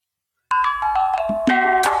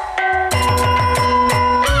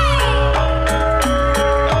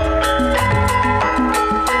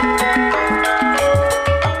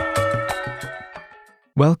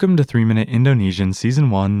Welcome to 3-Minute Indonesian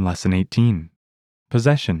Season 1, Lesson 18.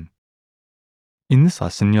 Possession. In this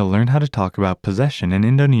lesson, you'll learn how to talk about possession in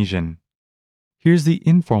Indonesian. Here's the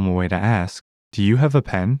informal way to ask, do you have a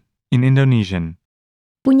pen? In Indonesian.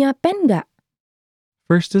 Punya pen nggak?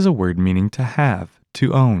 First is a word meaning to have,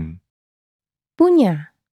 to own.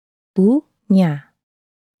 Punya. Punya.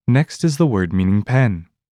 Next is the word meaning pen.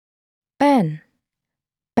 Pen.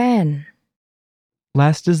 Pen.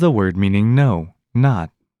 Last is the word meaning no,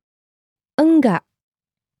 not. Enggak.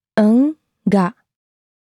 Enggak.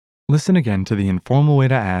 Listen again to the informal way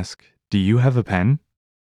to ask, do you have a pen?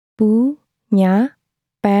 Punya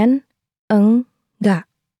pen enggak?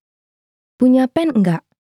 Punya pen enggak?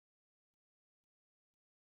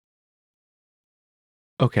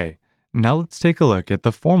 Okay, now let's take a look at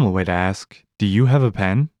the formal way to ask, do you have a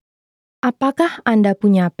pen? Apakah Anda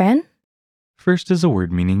punya pen? First is a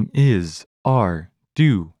word meaning is, are,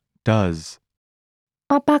 do, does.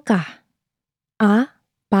 Apakah?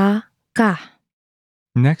 Apakah?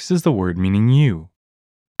 Next is the word meaning you.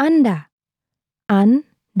 Anda.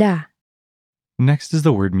 Anda. Next is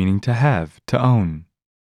the word meaning to have, to own.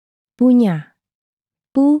 Punya.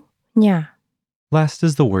 Punya. Last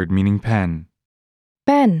is the word meaning pen.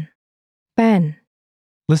 Pen. Pen.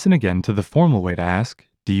 Listen again to the formal way to ask,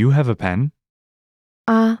 do you have a pen?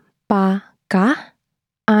 Apakah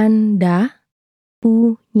Anda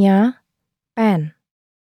punya pen?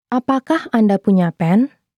 Apakah Anda punya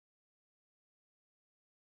pen?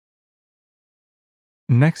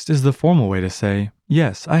 Next is the formal way to say,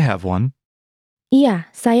 yes, I have one.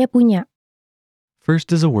 Iya, saya punya.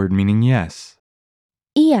 First is a word meaning yes.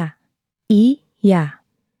 Iya. Iya.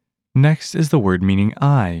 Next is the word meaning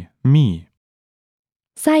I, me.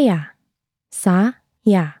 Saya.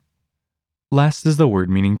 Saya. Last is the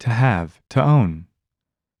word meaning to have, to own.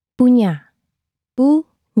 Punya.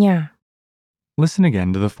 Punya. Listen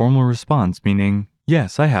again to the formal response meaning,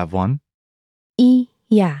 yes, I have one.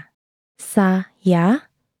 Iya. Saya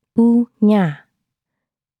punya.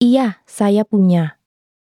 Iya, saya punya.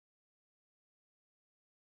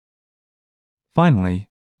 Finally,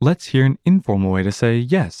 let's hear an informal way to say,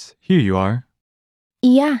 yes, here you are.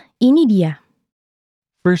 Iya, ini dia.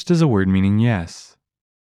 First is a word meaning yes.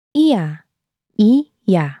 Iya.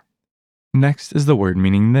 Iya. Next is the word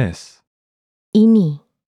meaning this. Ini.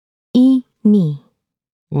 Ini.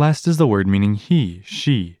 Last is the word meaning he,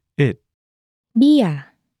 she, it. Dia.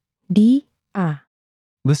 Dia.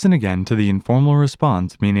 Listen again to the informal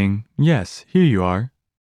response meaning, yes, here you are.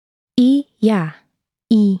 Iya.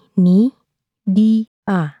 Ini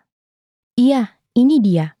dia. Iya, ini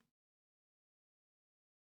dia.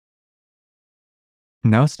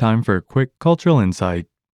 Now it's time for a quick cultural insight.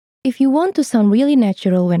 If you want to sound really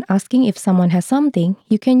natural when asking if someone has something,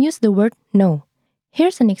 you can use the word no.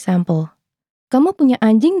 Here's an example. Kamu punya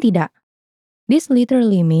anjing tidak? This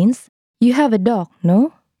literally means, you have a dog,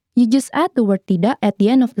 no? You just add the word tidak at the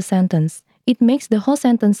end of the sentence. It makes the whole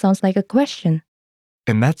sentence sound like a question.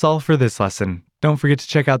 And that's all for this lesson. Don't forget to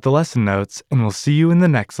check out the lesson notes, and we'll see you in the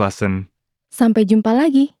next lesson. Sampai jumpa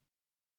lagi.